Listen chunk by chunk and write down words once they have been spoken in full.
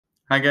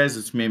Hi guys,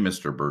 it's me,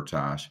 Mr.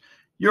 Bertoch,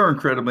 your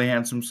incredibly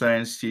handsome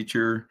science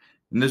teacher.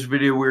 In this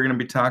video, we're going to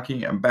be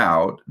talking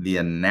about the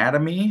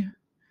anatomy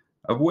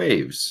of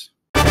waves.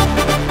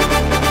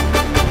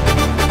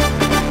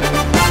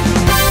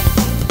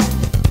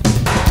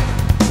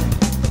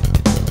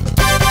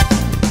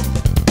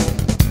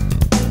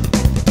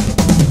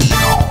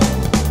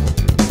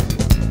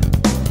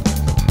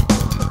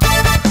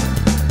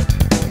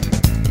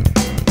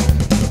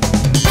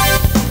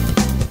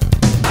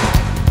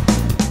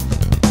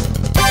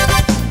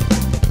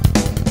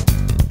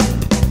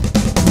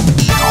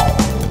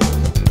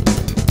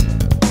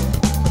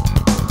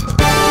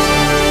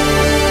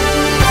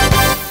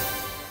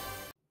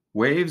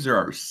 Waves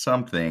are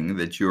something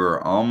that you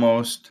are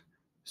almost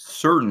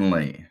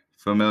certainly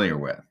familiar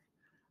with.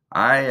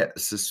 I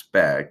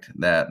suspect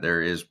that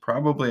there is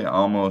probably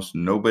almost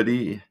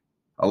nobody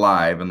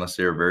alive, unless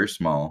they're very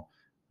small,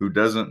 who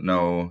doesn't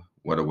know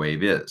what a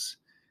wave is.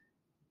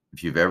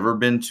 If you've ever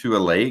been to a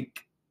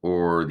lake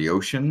or the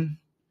ocean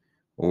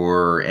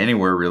or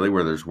anywhere really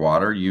where there's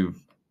water,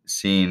 you've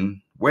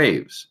seen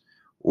waves.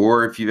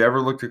 Or if you've ever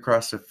looked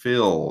across a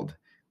field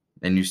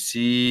and you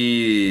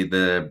see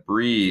the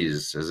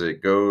breeze as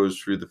it goes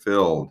through the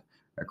field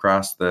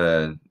across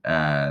the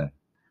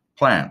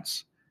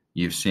plants,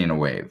 you've seen a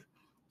wave.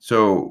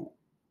 So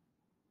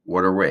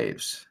what are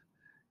waves?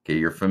 Okay,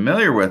 you're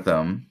familiar with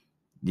them.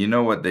 You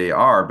know what they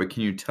are, but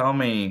can you tell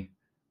me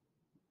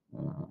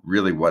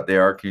really what they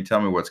are? Can you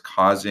tell me what's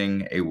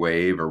causing a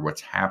wave or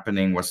what's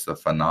happening? What's the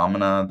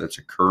phenomena that's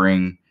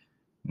occurring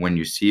when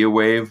you see a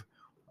wave?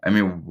 I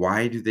mean,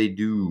 why do they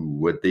do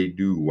what they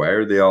do? Why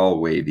are they all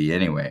wavy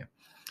anyway?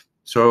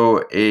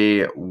 So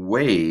a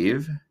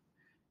wave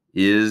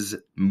is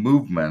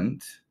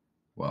movement.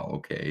 Well,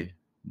 okay,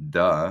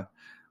 duh.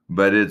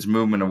 But it's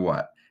movement of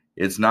what?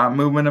 It's not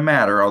movement of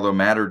matter, although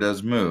matter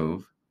does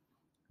move.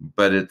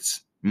 But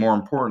it's more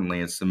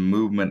importantly, it's the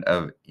movement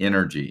of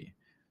energy.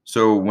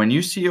 So when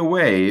you see a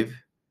wave,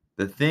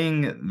 the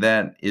thing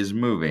that is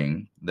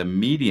moving, the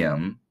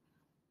medium,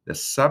 the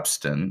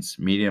substance,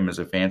 medium is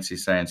a fancy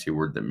sciencey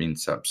word that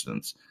means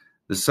substance.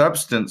 The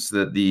substance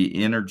that the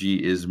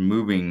energy is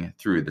moving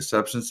through, the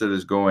substance that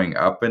is going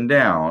up and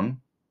down,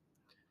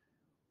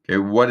 okay,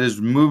 what is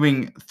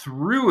moving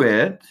through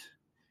it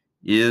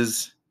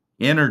is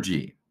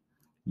energy.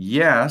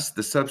 Yes,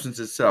 the substance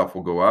itself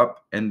will go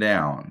up and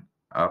down,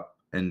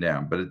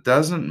 but it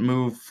doesn't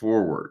move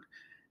forward.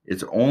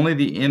 It's only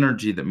the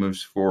energy that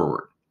moves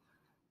forward.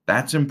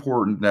 That's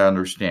important to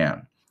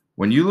understand.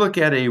 When you look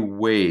at a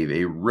wave,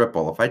 a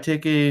ripple, if I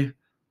take a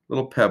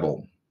little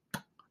pebble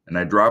and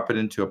I drop it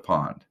into a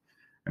pond,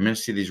 I'm going to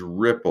see these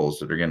ripples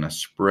that are going to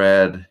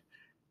spread,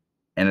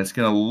 and it's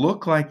going to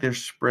look like they're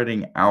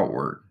spreading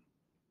outward.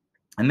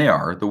 And they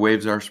are. The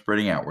waves are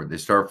spreading outward. They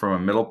start from a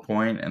middle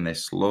point and they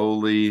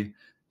slowly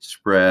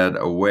spread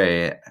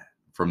away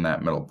from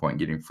that middle point,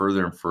 getting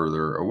further and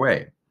further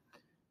away.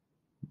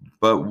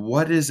 But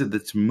what is it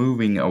that's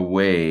moving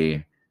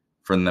away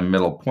from the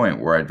middle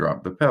point where I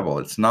dropped the pebble?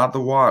 It's not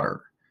the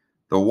water.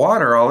 The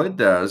water, all it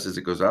does is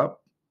it goes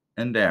up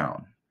and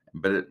down,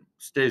 but it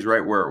stays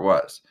right where it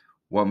was.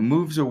 What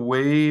moves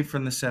away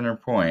from the center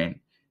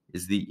point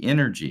is the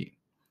energy.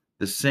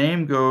 The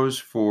same goes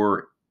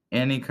for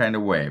any kind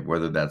of wave,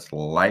 whether that's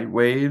light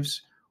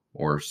waves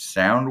or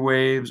sound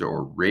waves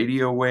or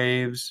radio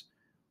waves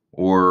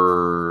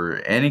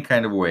or any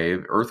kind of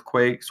wave,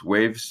 earthquakes,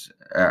 waves,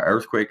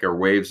 earthquake are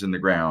waves in the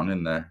ground,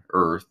 in the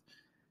earth.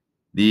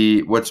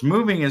 What's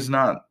moving is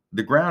not,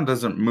 the ground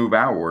doesn't move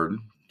outward.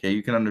 Okay,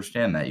 you can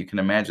understand that. You can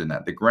imagine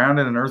that. The ground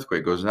in an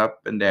earthquake goes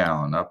up and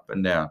down, up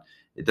and down.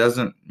 It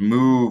doesn't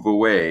move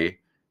away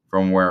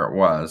from where it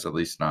was, at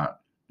least not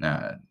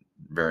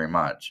very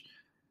much.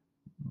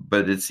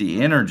 But it's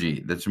the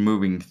energy that's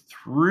moving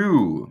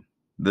through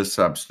the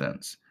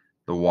substance,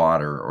 the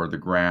water or the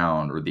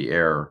ground or the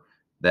air,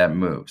 that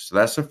moves. So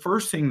that's the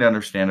first thing to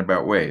understand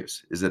about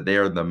waves, is that they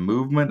are the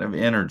movement of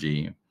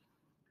energy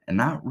and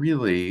not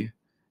really,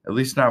 at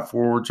least not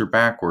forwards or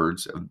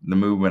backwards, of the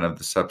movement of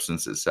the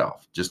substance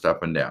itself, just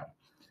up and down.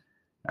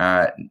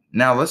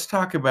 Now let's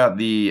talk about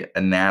the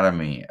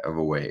anatomy of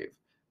a wave,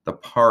 the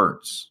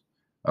parts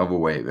of a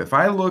wave. If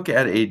I look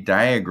at a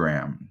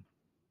diagram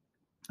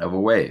of a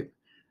wave,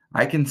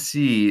 I can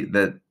see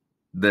that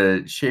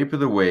the shape of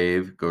the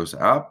wave goes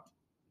up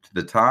to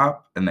the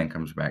top and then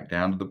comes back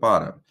down to the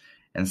bottom.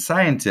 And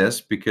scientists,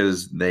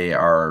 because they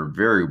are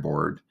very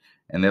bored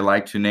and they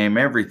like to name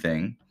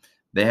everything,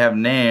 they have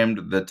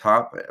named the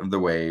top of the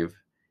wave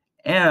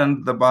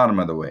and the bottom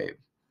of the wave.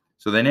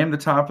 So they named the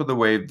top of the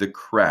wave the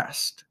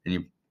crest. And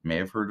you may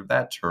have heard of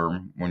that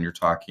term when you're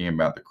talking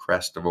about the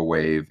crest of a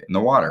wave in the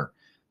water.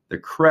 The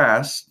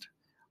crest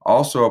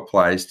also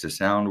applies to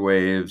sound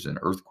waves and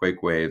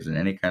earthquake waves and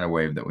any kind of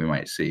wave that we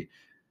might see.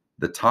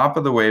 The top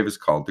of the wave is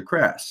called the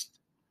crest.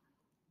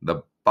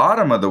 The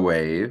bottom of the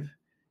wave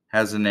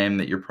has a name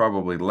that you're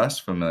probably less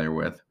familiar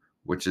with,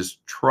 which is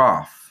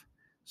trough.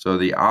 So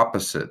the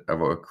opposite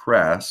of a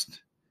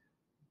crest,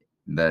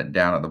 that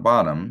down at the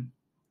bottom,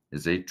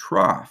 is a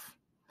trough.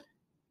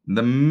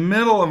 The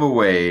middle of a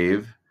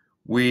wave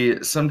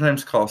we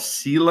sometimes call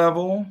sea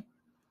level,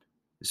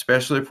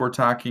 especially if we're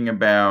talking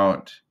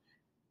about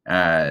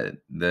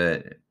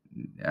the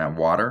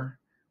water.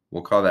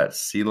 We'll call that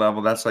sea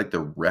level. That's like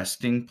the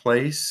resting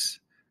place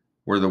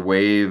where the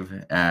wave,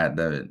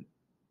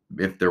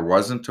 if there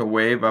wasn't a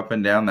wave up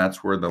and down,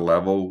 that's where the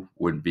level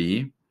would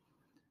be.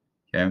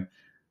 Okay.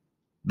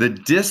 The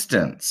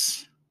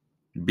distance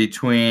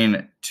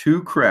between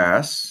two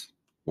crests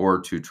or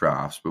two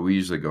troughs, but we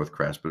usually go with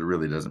crests, but it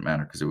really doesn't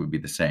matter because it would be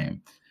the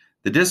same.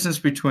 The distance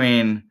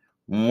between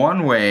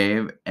one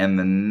wave and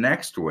the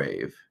next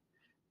wave,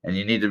 and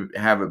you need to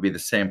have it be the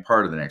same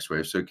part of the next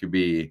wave. So it could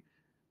be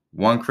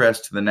one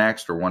crest to the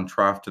next or one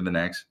trough to the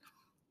next,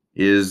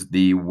 is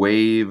the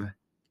wave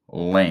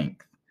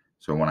length.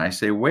 So when I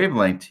say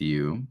wavelength to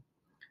you,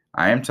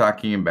 I am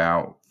talking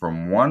about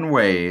from one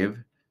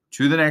wave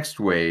to the next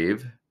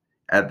wave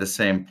at the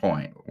same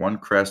point, one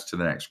crest to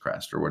the next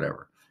crest or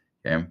whatever.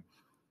 Okay.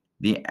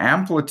 The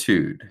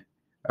amplitude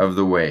of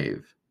the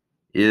wave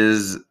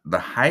is the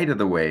height of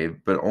the wave,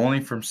 but only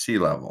from sea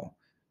level.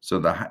 So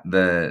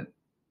the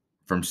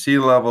from sea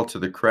level to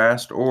the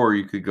crest, or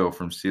you could go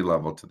from sea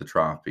level to the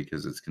trough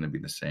because it's going to be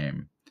the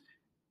same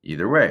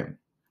either way.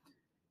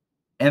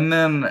 And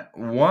then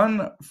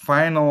one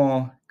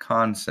final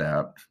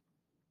concept,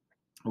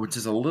 which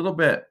is a little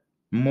bit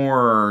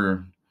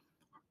more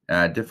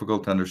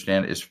difficult to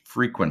understand, is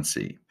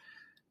frequency.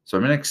 So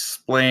I'm going to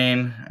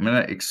explain and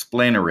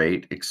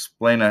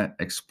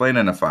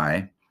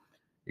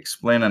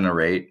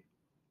narrate.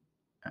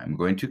 I'm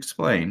going to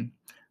explain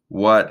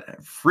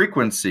what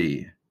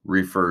frequency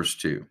refers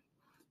to.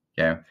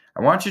 Okay.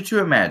 I want you to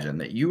imagine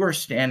that you are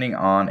standing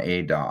on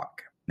a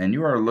dock and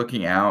you are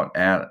looking out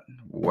at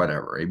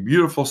whatever, a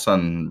beautiful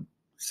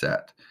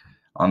sunset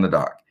on the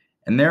dock.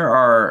 And there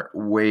are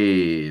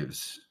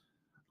waves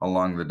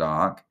along the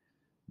dock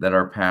that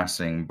are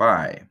passing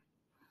by.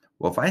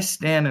 Well, if I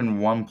stand in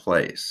one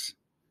place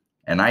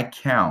and I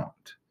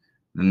count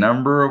the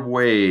number of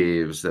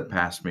waves that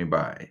pass me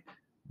by,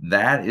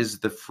 that is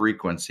the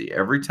frequency.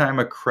 Every time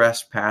a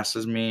crest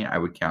passes me, I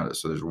would count it.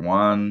 So there's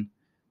 1,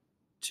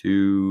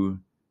 2,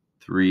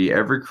 3.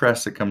 Every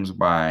crest that comes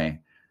by,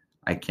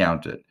 I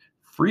count it.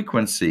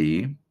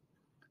 Frequency,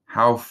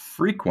 how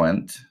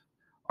frequent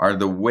are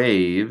the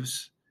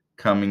waves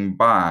coming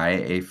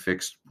by a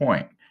fixed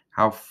point?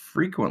 How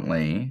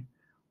frequently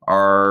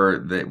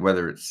are they,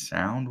 whether it's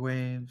sound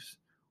waves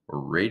or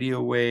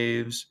radio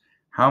waves,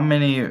 how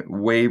many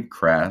wave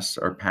crests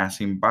are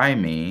passing by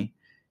me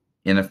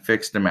in a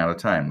fixed amount of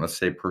time, let's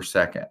say per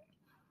second.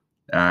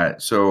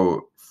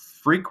 So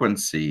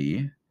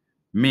frequency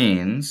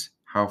means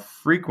how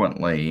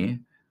frequently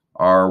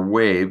are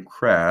wave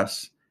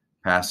crests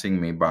passing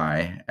me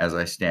by as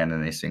I stand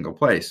in a single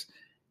place.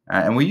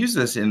 And we use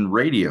this in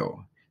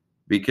radio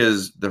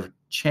because the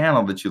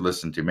channel that you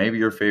listen to, maybe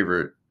your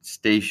favorite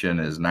station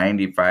is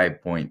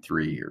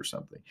 95.3 or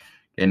something.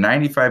 Okay,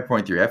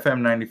 95.3,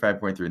 FM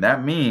 95.3.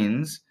 That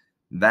means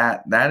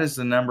that is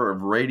the number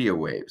of radio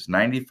waves.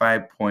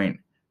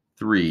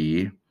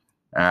 95.3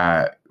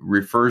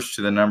 refers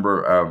to the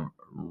number of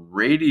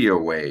radio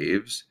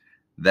waves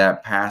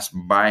that pass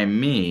by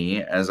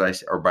me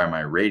or by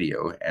my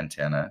radio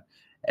antenna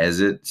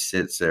as it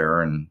sits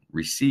there and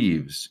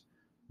receives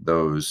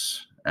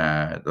those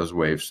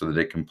waves so that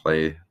it can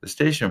play the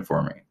station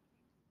for me.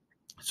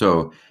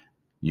 So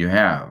you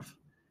have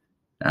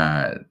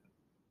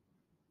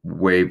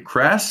wave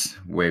crest,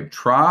 wave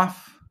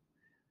trough,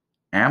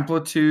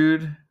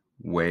 amplitude,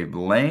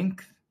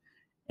 wavelength,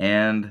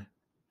 and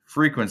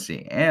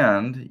frequency.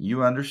 And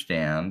you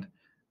understand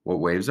what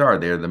waves are.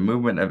 They are the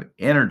movement of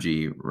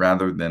energy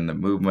rather than the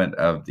movement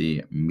of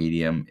the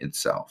medium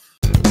itself.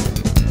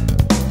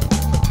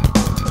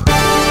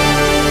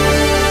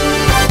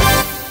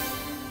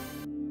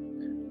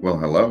 Well,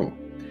 hello.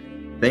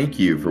 Thank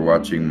you for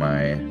watching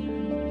my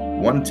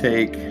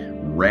one-take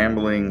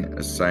rambling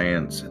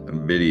science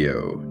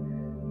video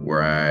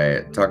where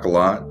I talk a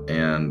lot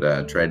and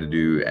try to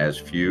do as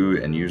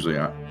few and usually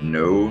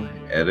no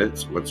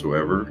edits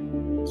whatsoever.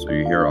 So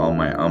you hear all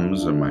my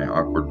ums and my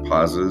awkward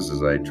pauses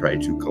as I try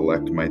to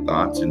collect my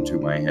thoughts into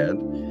my head.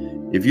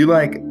 If you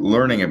like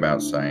learning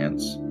about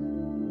science,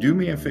 do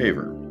me a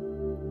favor.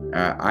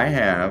 I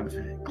have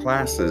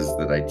classes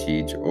that I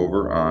teach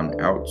over on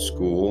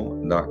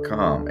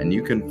outschool.com, and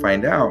you can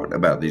find out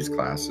about these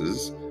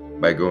classes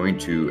by going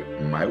to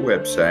my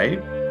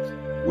website,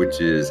 which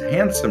is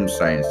Handsome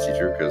Science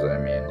Teacher, because I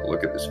mean,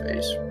 look at this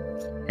face,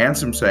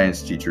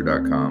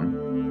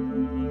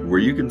 handsomescienceteacher.com, where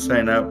you can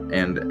sign up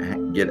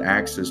and get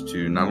access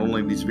to not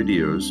only these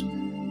videos,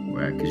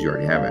 because you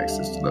already have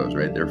access to those,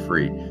 right? They're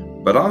free,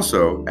 but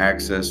also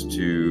access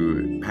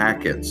to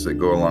packets that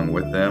go along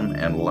with them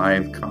and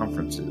live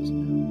conferences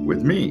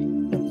with me,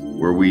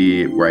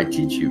 where I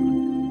teach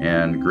you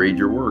and grade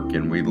your work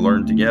and we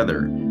learn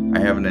together. I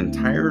have an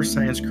entire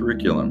science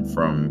curriculum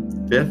from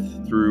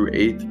 5th through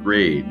 8th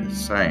grade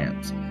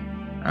science.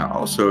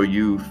 Also,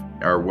 you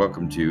are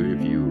welcome to,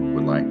 if you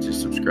would like to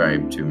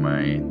subscribe to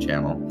my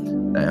channel.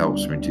 That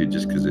helps me too,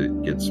 just because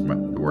it gets the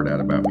word out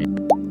about me.